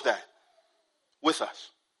all of that with us.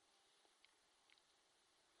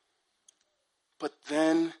 But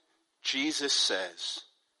then Jesus says,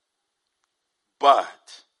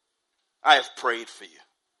 but I have prayed for you,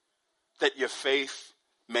 that your faith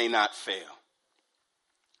may not fail.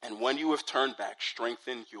 And when you have turned back,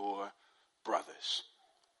 strengthen your brothers.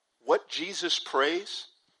 What Jesus prays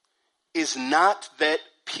is not that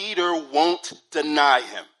Peter won't deny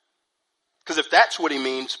him. Because if that's what he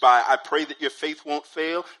means by, I pray that your faith won't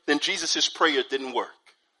fail, then Jesus' prayer didn't work.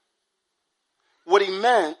 What he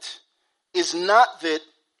meant is not that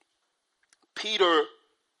Peter,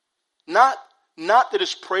 not that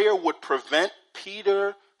his prayer would prevent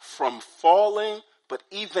Peter from falling, but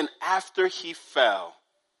even after he fell,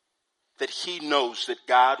 that he knows that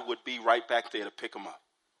God would be right back there to pick him up.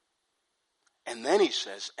 And then he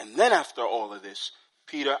says, and then after all of this,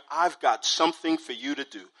 Peter, I've got something for you to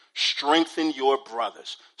do. Strengthen your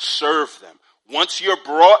brothers. Serve them. Once you're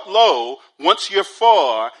brought low, once you're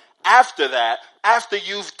far, after that, after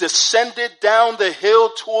you've descended down the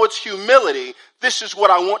hill towards humility, this is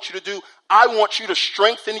what I want you to do. I want you to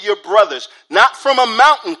strengthen your brothers, not from a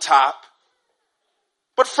mountaintop,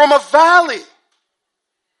 but from a valley.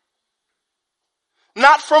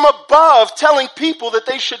 Not from above telling people that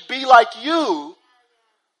they should be like you,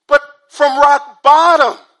 but from rock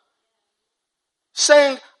bottom.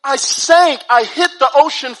 Saying, I sank, I hit the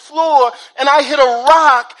ocean floor, and I hit a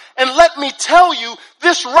rock, and let me tell you,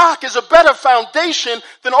 this rock is a better foundation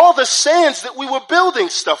than all the sands that we were building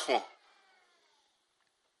stuff on.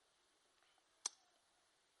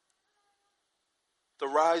 The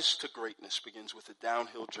rise to greatness begins with a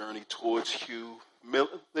downhill journey towards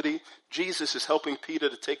humility. Jesus is helping Peter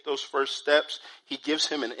to take those first steps. He gives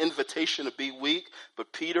him an invitation to be weak,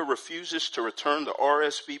 but Peter refuses to return to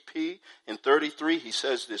RSVP. In 33, he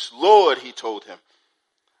says this, Lord, he told him,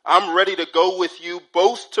 I'm ready to go with you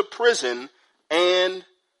both to prison and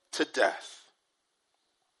to death.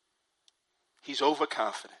 He's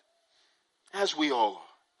overconfident, as we all are.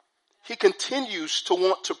 He continues to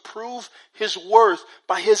want to prove his worth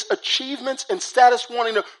by his achievements and status,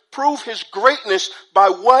 wanting to prove his greatness by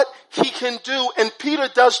what he can do. And Peter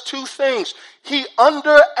does two things. He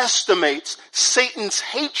underestimates Satan's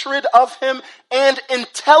hatred of him and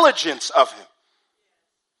intelligence of him.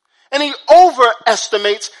 And he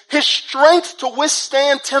overestimates his strength to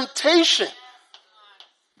withstand temptation.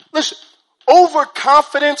 Listen,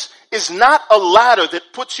 overconfidence is not a ladder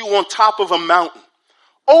that puts you on top of a mountain.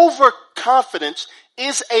 Overconfidence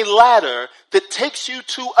is a ladder that takes you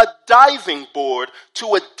to a diving board,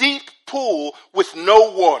 to a deep pool with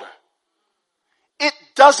no water. It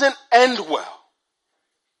doesn't end well.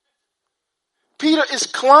 Peter is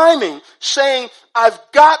climbing, saying, I've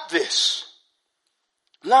got this,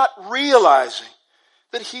 not realizing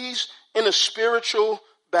that he's in a spiritual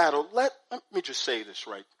battle. Let me just say this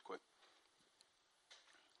right quick.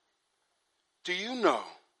 Do you know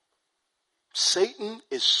Satan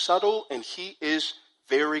is subtle and he is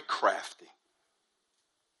very crafty.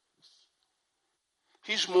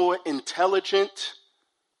 He's more intelligent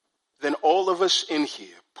than all of us in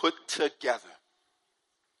here put together.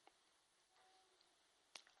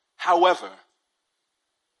 However,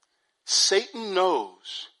 Satan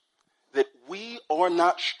knows that we are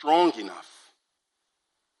not strong enough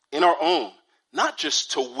in our own, not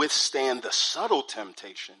just to withstand the subtle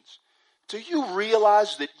temptations. Do you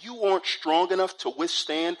realize that you aren't strong enough to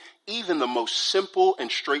withstand even the most simple and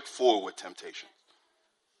straightforward temptation?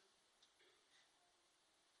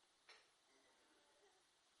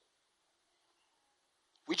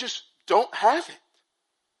 We just don't have it.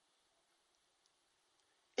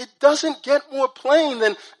 It doesn't get more plain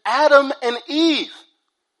than Adam and Eve.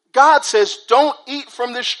 God says, don't eat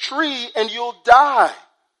from this tree and you'll die.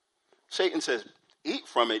 Satan says, eat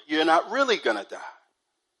from it, you're not really going to die.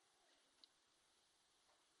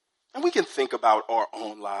 And we can think about our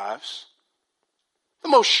own lives. The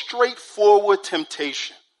most straightforward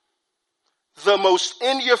temptation. The most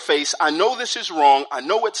in your face, I know this is wrong, I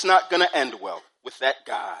know it's not going to end well with that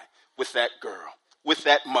guy, with that girl, with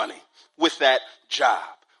that money, with that job,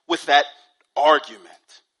 with that argument.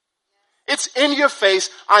 It's in your face,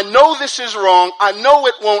 I know this is wrong, I know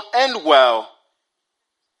it won't end well,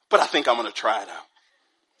 but I think I'm going to try it out.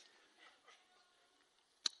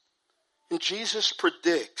 And Jesus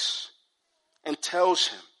predicts and tells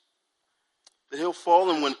him that he'll fall.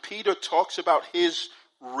 And when Peter talks about his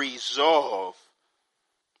resolve,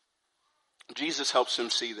 Jesus helps him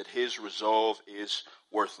see that his resolve is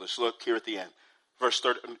worthless. Look here at the end. Verse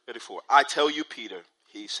 34. I tell you, Peter,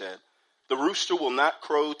 he said, the rooster will not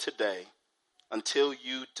crow today until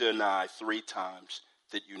you deny 3 times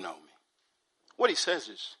that you know me. What he says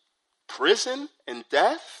is, prison and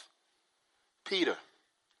death? Peter,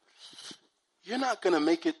 you're not going to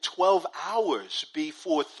make it 12 hours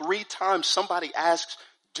before 3 times somebody asks,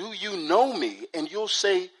 do you know me? And you'll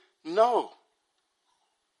say, no.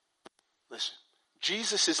 Listen,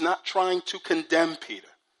 Jesus is not trying to condemn Peter.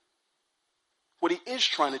 What he is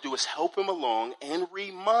trying to do is help him along and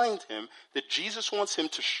remind him that Jesus wants him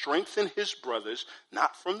to strengthen his brothers,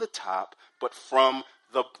 not from the top, but from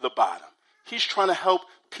the bottom. He's trying to help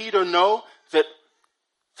Peter know that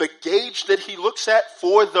the gauge that he looks at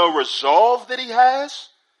for the resolve that he has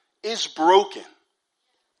is broken.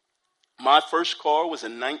 My first car was a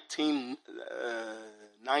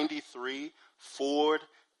 1993 Ford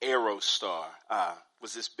Aerostar.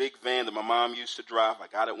 Was this big van that my mom used to drive. I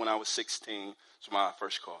got it when I was 16. It was my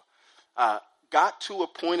first car. Got to a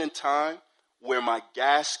point in time where my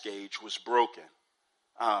gas gauge was broken.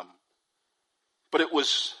 But it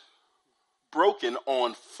was broken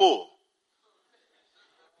on full.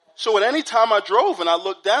 So at any time I drove and I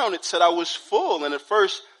looked down, it said I was full. And at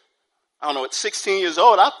first, I don't know, at 16 years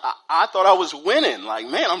old, I thought I was winning. Like,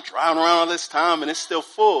 man, I'm driving around all this time and it's still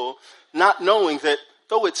full. Not knowing that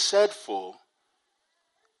though it said full,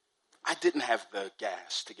 I didn't have the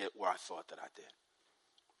gas to get where I thought that I did.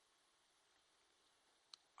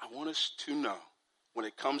 I want us to know, when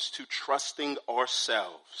it comes to trusting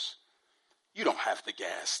ourselves, you don't have the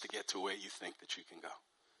gas to get to where you think that you can go.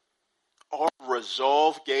 Our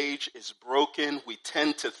resolve gauge is broken. We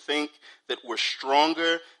tend to think that we're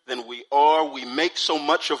stronger than we are. We make so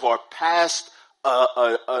much of our past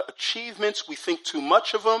achievements. We think too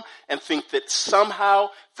much of them and think that somehow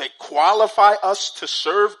they qualify us to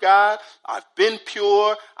serve God. I've been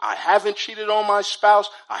pure. I haven't cheated on my spouse.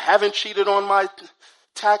 I haven't cheated on my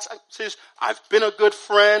taxes. I've been a good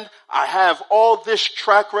friend. I have all this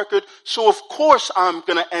track record. So of course I'm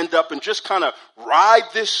going to end up and just kind of ride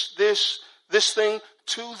this thing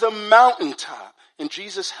to the mountaintop. And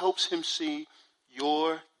Jesus helps him see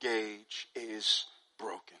your gauge is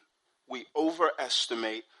broken. We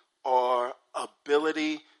overestimate our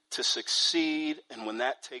ability to succeed. And when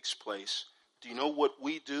that takes place, do you know what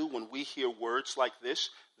we do when we hear words like this,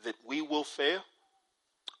 that we will fail?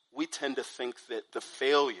 We tend to think that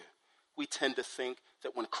we tend to think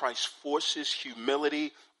that when Christ forces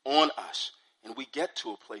humility on us, and we get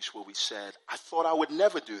to a place where we said, I thought I would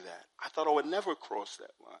never do that. I thought I would never cross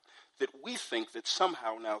that line. That we think that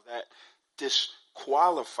somehow now that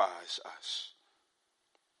disqualifies us.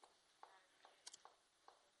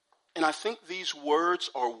 And I think these words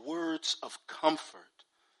are words of comfort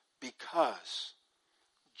because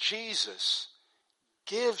Jesus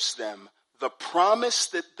gives them the promise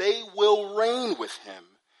that they will reign with him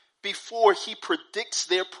before he predicts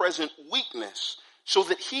their present weakness, so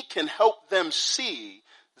that he can help them see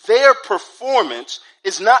their performance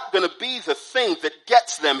is not going to be the thing that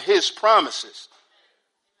gets them his promises.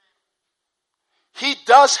 He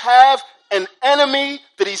does have an enemy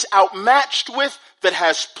that he's outmatched with that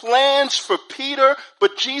has plans for Peter,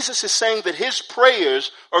 but Jesus is saying that his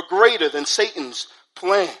prayers are greater than Satan's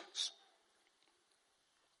plans.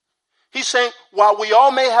 He's saying, while we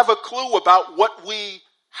all may have a clue about what we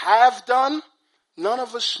have done, none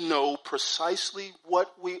of us know precisely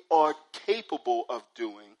what we are capable of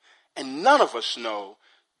doing, and none of us know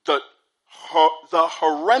the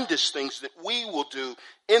horrendous things that we will do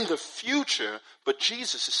in the future. But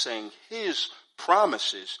Jesus is saying his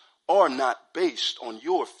promises are not based on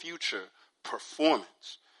your future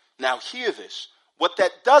performance. Now hear this. What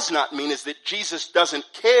that does not mean is that Jesus doesn't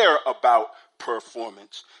care about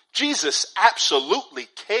performance. Jesus absolutely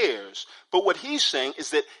cares. But what he's saying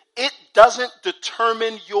is that it doesn't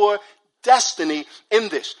determine your destiny in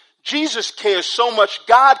this. Jesus cares so much,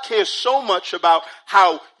 God cares so much about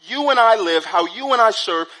how you and I live, how you and I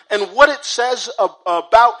serve, and what it says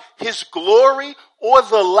about his glory or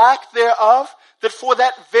the lack thereof, that for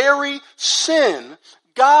that very sin,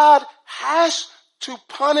 God has to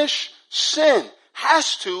punish sin.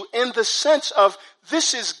 Has to, in the sense of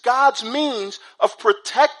this is God's means of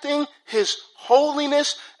protecting his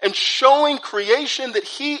holiness and showing creation that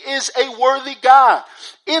he is a worthy God.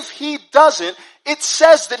 If he doesn't, it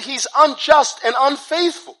says that he's unjust and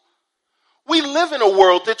unfaithful. We live in a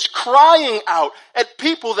world that's crying out at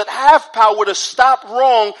people that have power to stop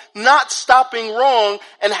wrong, not stopping wrong,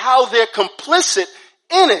 and how they're complicit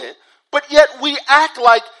in it, but yet we act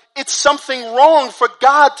like it's something wrong for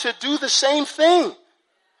God to do the same thing.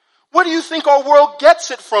 Where do you think our world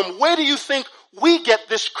gets it from? Where do you think we get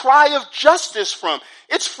this cry of justice from?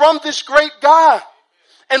 It's from this great God.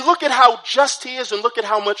 And look at how just he is, and look at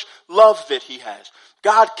how much love that he has.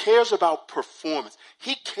 God cares about performance.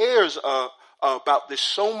 He cares about this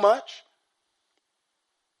so much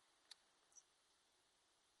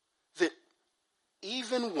that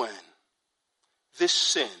even when this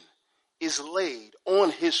sin is laid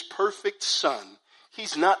on his perfect son,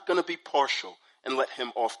 he's not going to be partial and let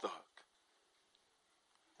him off the hook.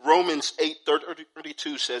 Romans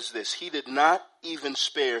 8:32 says this: he did not even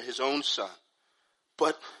spare his own son,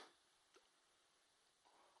 but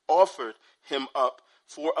offered him up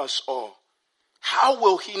for us all. How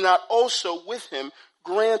will he not also with him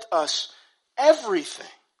grant us everything?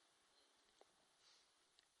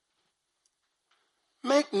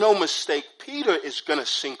 Make no mistake, Peter is going to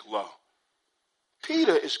sink low.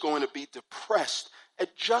 Peter is going to be depressed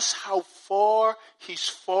at just how far he's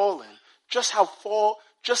fallen, just how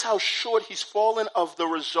short he's fallen of the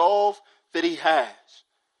resolve that he has.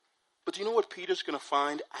 But do you know what Peter's going to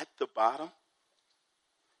find at the bottom?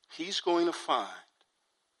 He's going to find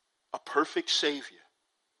a perfect Savior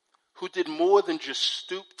who did more than just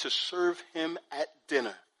stoop to serve him at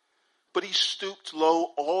dinner, but he stooped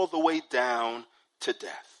low all the way down to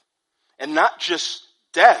death. And not just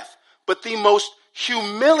death, but the most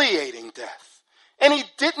humiliating death. And he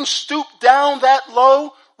didn't stoop down that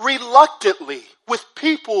low reluctantly with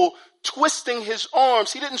people twisting his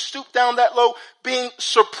arms. He didn't stoop down that low being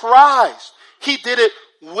surprised. He did it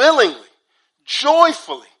willingly,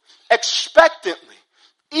 joyfully, expectantly,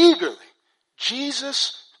 eagerly.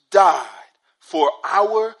 Jesus died for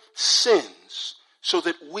our sins so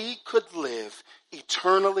that we could live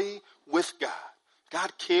eternally with God.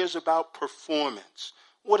 God cares about performance.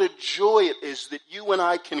 What a joy it is that you and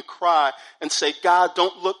I can cry and say, God,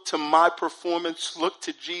 don't look to my performance, look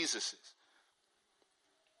to Jesus's.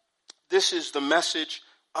 This is the message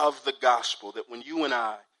of the gospel, that when you and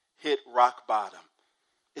I hit rock bottom,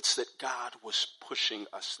 it's that God was pushing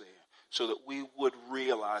us there so that we would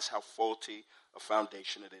realize how faulty a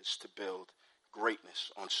foundation it is to build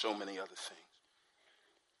greatness on so many other things.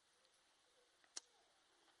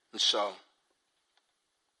 And so,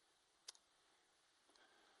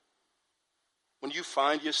 when you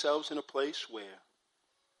find yourselves in a place where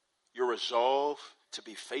your resolve to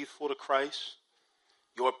be faithful to Christ,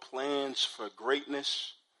 your plans for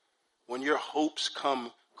greatness, when your hopes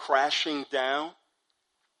come crashing down,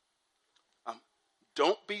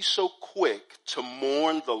 don't be so quick to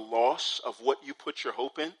mourn the loss of what you put your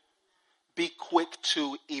hope in. Be quick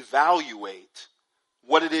to evaluate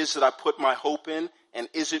what it is that I put my hope in, and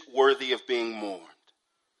is it worthy of being mourned?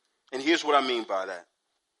 And here's what I mean by that.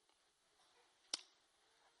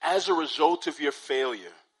 As a result of your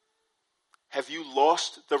failure, have you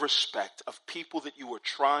lost the respect of people that you were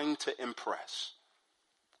trying to impress?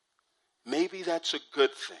 Maybe that's a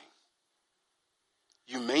good thing.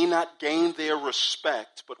 You may not gain their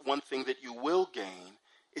respect, but one thing that you will gain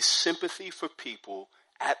is sympathy for people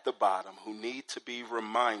at the bottom who need to be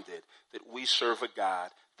reminded that we serve a God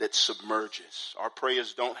that submerges. Our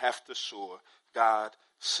prayers don't have to soar. God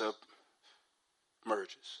submerges.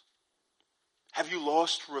 Have you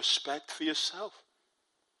lost respect for yourself?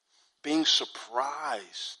 Being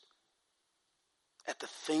surprised at the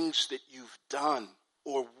things that you've done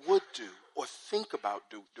or would do or think about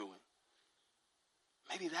doing.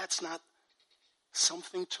 Maybe that's not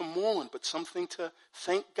something to mourn, but something to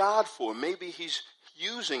thank God for. Maybe he's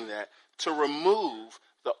using that to remove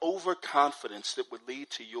the overconfidence that would lead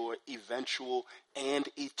to your eventual and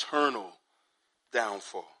eternal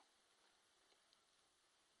downfall.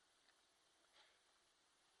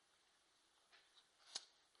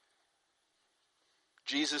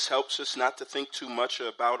 Jesus helps us not to think too much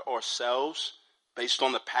about ourselves based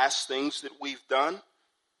on the past things that we've done,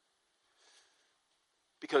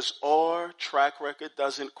 because our track record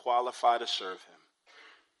doesn't qualify to serve him.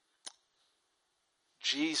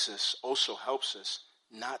 Jesus also helps us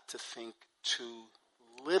not to think too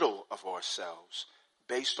little of ourselves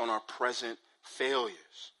based on our present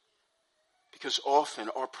failures, because often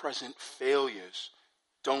our present failures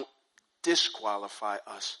don't disqualify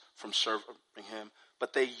us from serving him,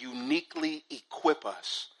 but they uniquely equip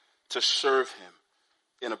us to serve him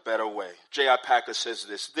in a better way. J.I. Packer says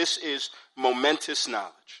this is momentous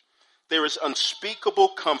knowledge. There is unspeakable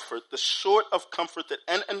comfort, the sort of comfort that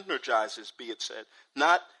energizes, be it said,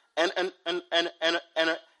 not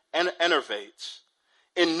enervates,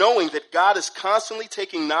 in knowing that God is constantly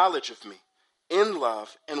taking knowledge of me in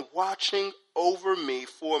love and watching over me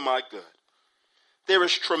for my good. There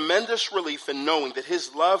is tremendous relief in knowing that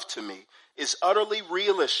his love to me is utterly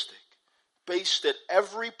realistic, based at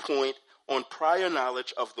every point on prior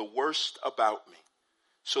knowledge of the worst about me,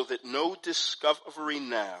 so that no discovery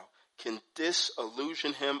now can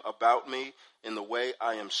disillusion him about me in the way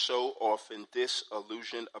I am so often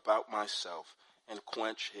disillusioned about myself, and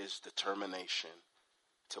quench his determination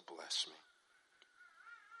to bless me.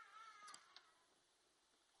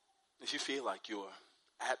 If you feel like you're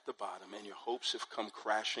at the bottom and your hopes have come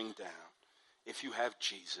crashing down, if you have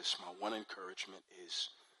Jesus, my one encouragement is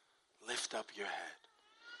lift up your head.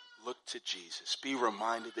 look to Jesus. Be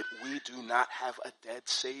reminded that we do not have a dead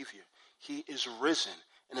Savior. He is risen.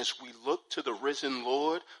 And as we look to the risen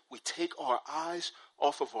Lord, we take our eyes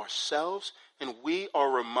off of ourselves, and we are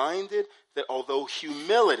reminded that although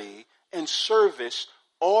humility and service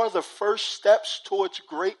are the first steps towards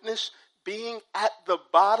greatness, being at the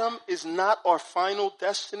bottom is not our final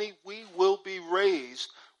destiny. We will be raised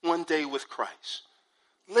one day with Christ.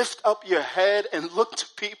 Lift up your head and look to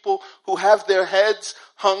people who have their heads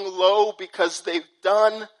hung low because they've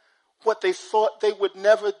done what they thought they would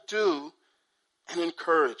never do, and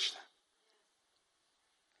encourage them.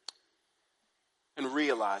 And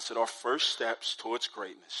realize that our first steps towards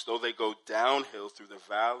greatness, though they go downhill through the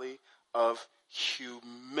valley of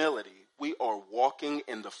humility, we are walking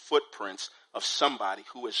in the footprints of somebody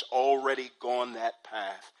who has already gone that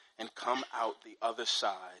path and come out the other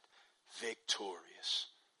side victorious.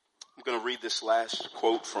 I'm going to read this last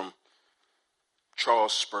quote from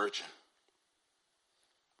Charles Spurgeon.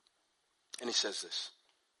 And he says this: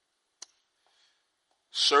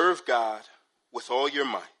 serve God with all your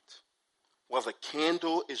might while the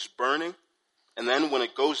candle is burning, and then when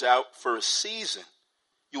it goes out for a season,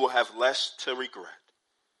 you will have less to regret.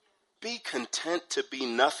 Be content to be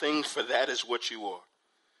nothing, for that is what you are.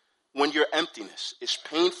 When your emptiness is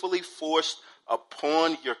painfully forced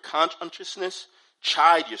upon your consciousness,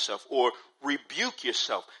 chide yourself or rebuke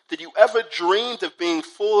yourself. Did you ever dreamed of being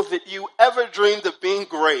full? Did you ever dreamed of being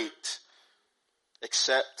great?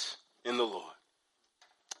 Except in the Lord.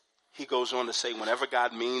 He goes on to say, whenever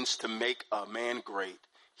God means to make a man great,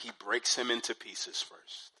 he breaks him into pieces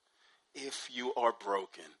first. If you are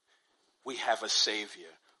broken, we have a Savior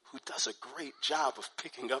who does a great job of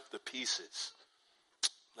picking up the pieces.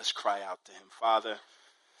 Let's cry out to him. Father,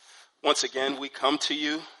 once again, we come to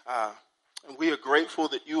you, and we are grateful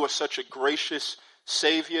that you are such a gracious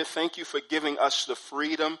Savior. Thank you for giving us the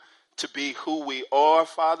freedom to be who we are,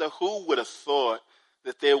 Father. Who would have thought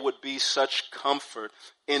that there would be such comfort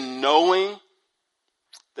in knowing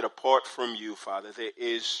that apart from you, Father, there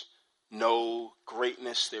is no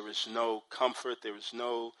greatness, there is no comfort, there is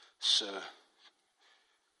no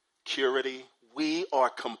security. We are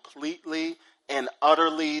completely and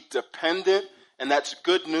utterly dependent, and that's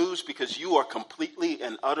good news because you are completely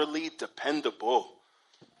and utterly dependable.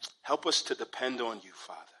 Help us to depend on you,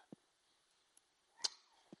 Father.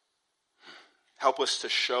 Help us to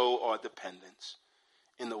show our dependence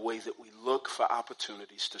in the way that we look for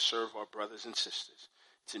opportunities to serve our brothers and sisters.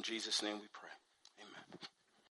 It's in Jesus' name we pray.